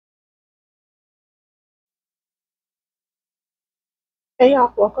Hey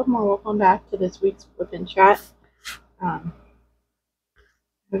y'all, welcome back to this week's wipNchat. Hope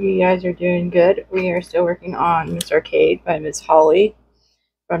you guys are doing good. We are still working on Miss Arcade by Miss Holly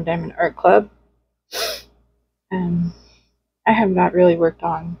from Diamond Art Club. I have not really worked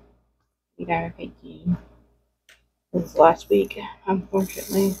on the diamond painting since last week,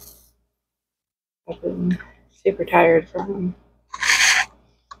 unfortunately. I've been super tired from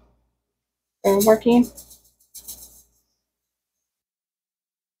working.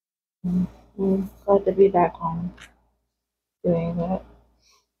 I'm glad to be back on doing that.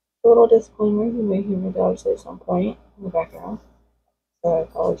 A little disclaimer, you may hear my dogs at some point in the background, so I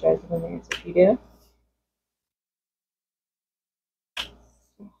apologize in advance if you do.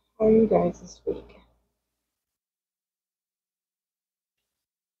 How are you guys this week?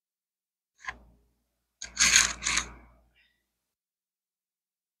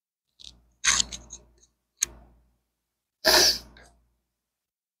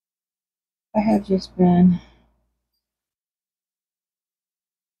 I have just been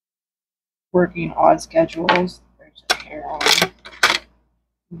working odd schedules. There's a hair on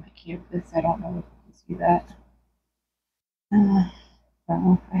my campus. I don't know if you can see that.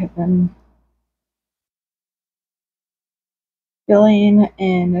 So I have been filling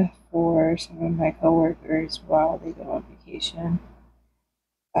in for some of my coworkers while they go on vacation.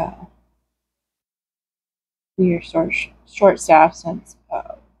 We are short staffed since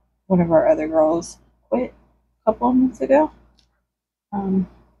one of our other girls quit a couple of months ago.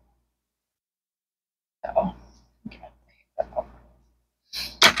 So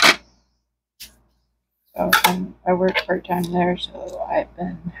I work part-time there, so I've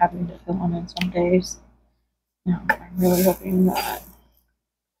been having to fill in some days. I'm really hoping that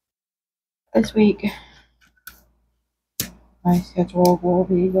this week my schedule will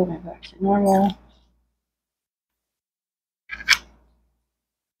be going back to normal.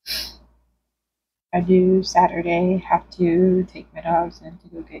 I do Saturday have to take my dogs in to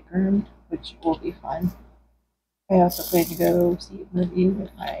go get groomed, which will be fun. I also plan to go see a movie with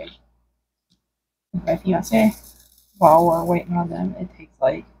my fiance. While we're waiting on them, it takes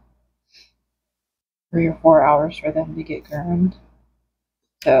like 3 or 4 hours for them to get groomed.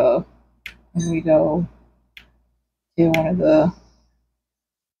 So when we go to one of the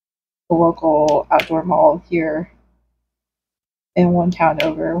local outdoor mall here in one town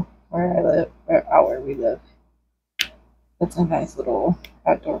over where I live, where we live. That's a nice little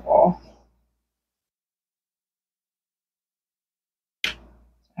outdoor mall. So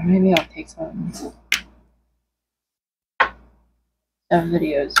maybe I'll take some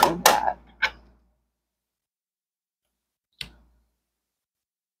videos of that.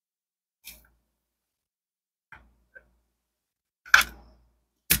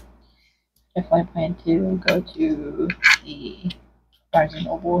 Definitely plan to go to the Barnes and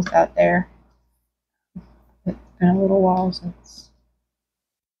Nobles out there. It's been a little while since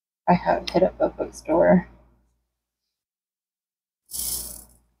I have hit up a bookstore.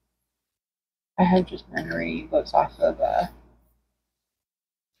 I have just been reading books off of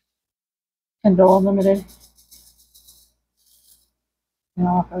Kindle Unlimited and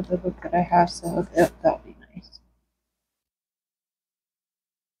off of the book that I have, so that'll be nice.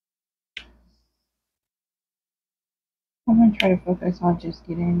 I'm going to try to focus on just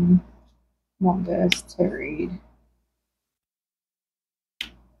getting mangas to read.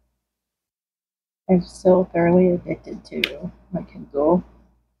 I'm still thoroughly addicted to my Kindle.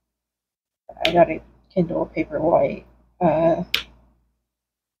 I got a Kindle Paperwhite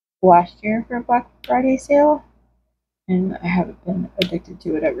last year for a Black Friday sale, and I haven't been addicted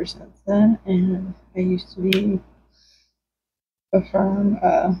to it ever since then. And I used to be a firm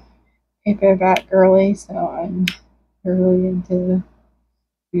paperback girly, so I'm really into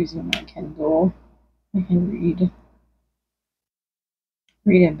using my Kindle. I can read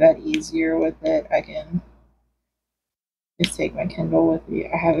in bed easier with it. I can just take my Kindle with me.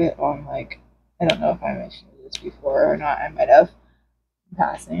 I have it on, like, I don't know if I mentioned this before or not. I might have in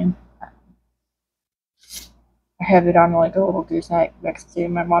passing. I have it on like a little gooseneck next to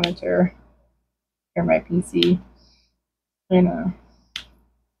my monitor or my PC, and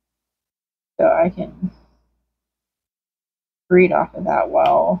so I can read off of that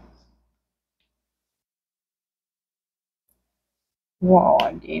while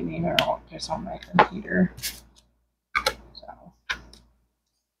I'm gaming or just on my computer. So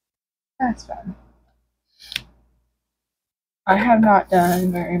that's fun. I have not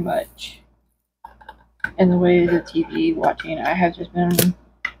done very much in the way of TV watching. I have just been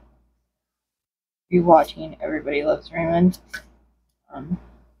rewatching Everybody Loves Raymond.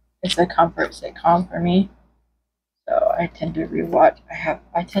 It's a comfort sitcom for me, so I tend to rewatch.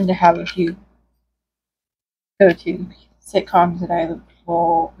 I tend to have a few go-to sitcoms that I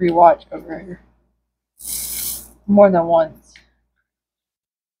will rewatch over more than once.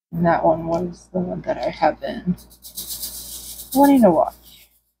 And that one was the one that I have been wanting to watch.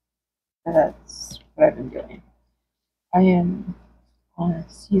 So that's what I've been doing. I am on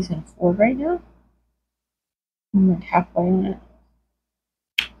season 4 right now. I'm like halfway on it.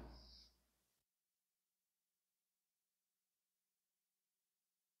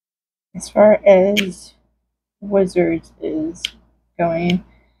 As far as Wizards is going,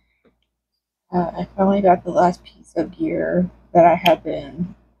 I finally got the last piece of gear that I had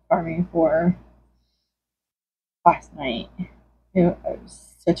been farming for last night. It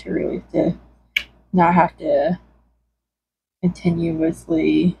was such a relief to not have to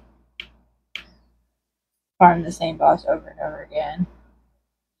continuously farm the same boss over and over again.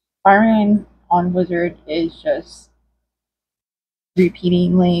 Farming on Wizard is just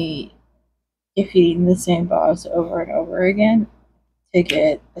repeatedly defeating the same boss over and over again to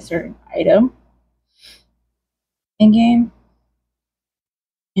get a certain item in game.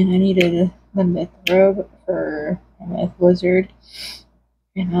 And I needed the Myth Robe for a Myth Wizard.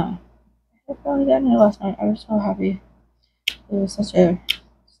 And I finally done it last night. I was so happy. It was such a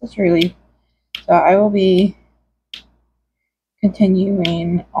relief. So I will be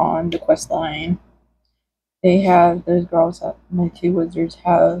continuing on the quest line. They have those girls, my 2 wizards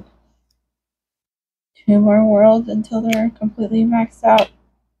have 2 more worlds until they're completely maxed out.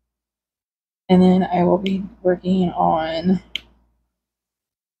 And then I will be working on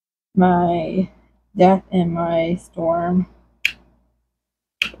my Death and my Storm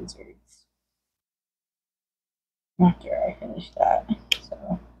wizards after I finish that.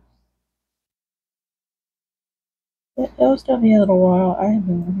 So it'll still be a little while. I have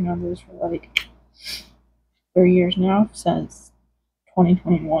been working on those for like 3 years now, since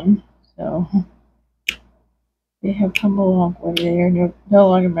 2021. So they have come a long way. They are no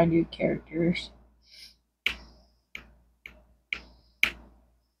longer my new characters.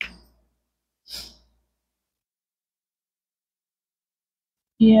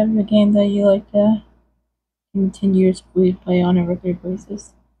 Do you have a game that you like to continuously play on a regular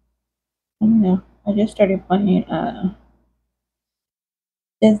basis? I don't know. I just started playing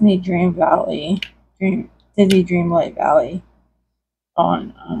Disney Dreamlight Valley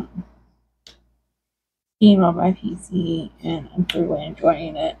on Steam on my PC, and I'm thoroughly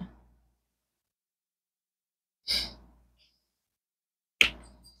enjoying it.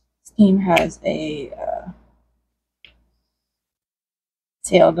 Steam has a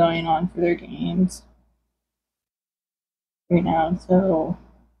sale going on for their games right now, so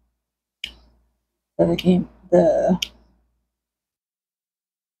the game that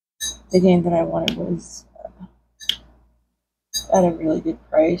I wanted was at a really good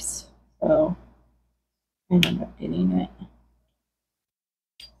price, so I ended up getting it.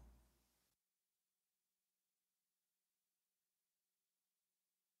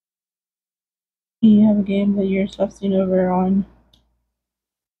 Do you have a game that you're obsessing over on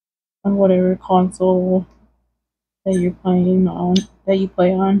whatever console that you're playing on, that you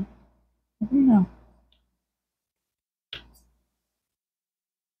play on? I don't know.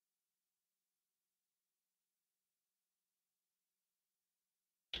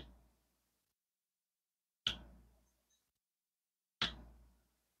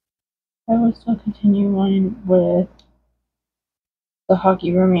 I will still continue on with the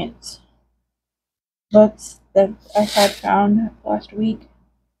hockey romance books that I had found last week.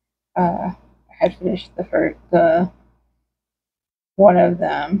 I had finished the one of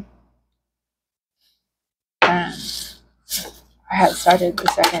them, and I had started the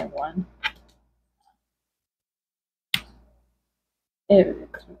second one. They're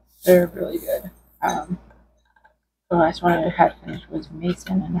really good. The last one I had finished was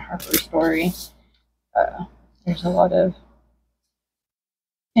Mason and Harper's story. There's a lot of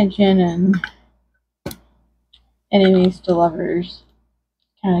tension and enemies to lovers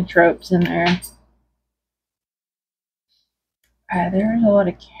kind of tropes in there. There's a lot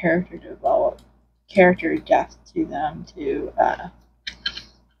of character depth to them too.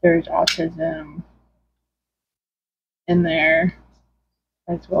 There's autism in there,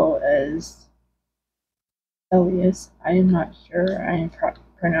 as well as Elias. I am not sure. I'm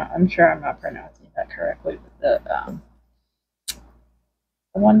sure I'm not pronouncing that correctly. But the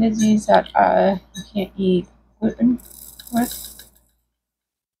one disease that you can't eat gluten with.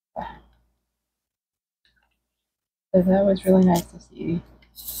 So that was really nice to see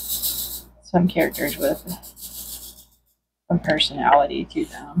some characters with some personality to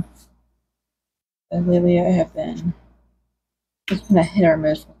them. And lately I have been it's been a hit or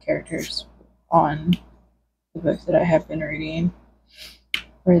miss with characters on the books that I have been reading,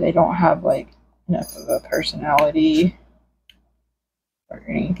 where they don't have like enough of a personality or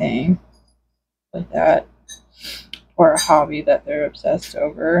anything like that, or a hobby that they're obsessed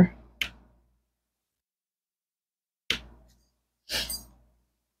over.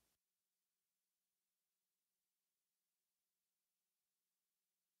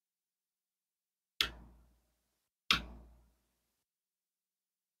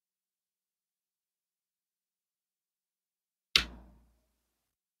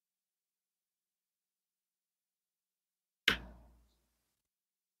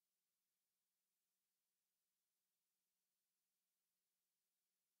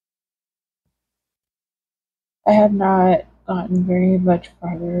 I have not gotten very much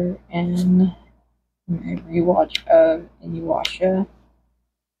farther in my rewatch of Inuyasha.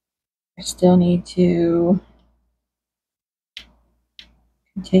 I still need to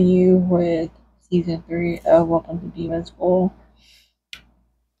continue with season 3 of Welcome to Demon School.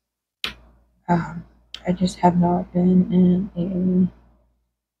 I just have not been in an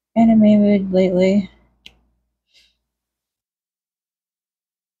anime mood lately.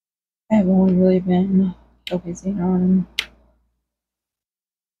 I have only really been focusing on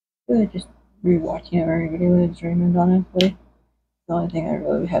really just rewatching everybody with Raymond, honestly. The only thing I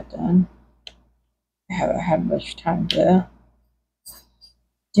really have done. I haven't had much time to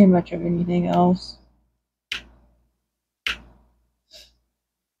do much of anything else.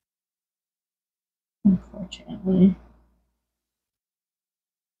 Unfortunately.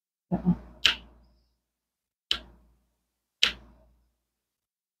 So,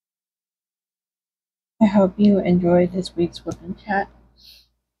 I hope you enjoyed this week's wipNchat.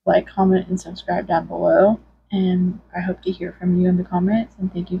 Like, comment, and subscribe down below. And I hope to hear from you in the comments.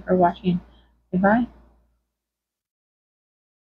 And thank you for watching. Goodbye.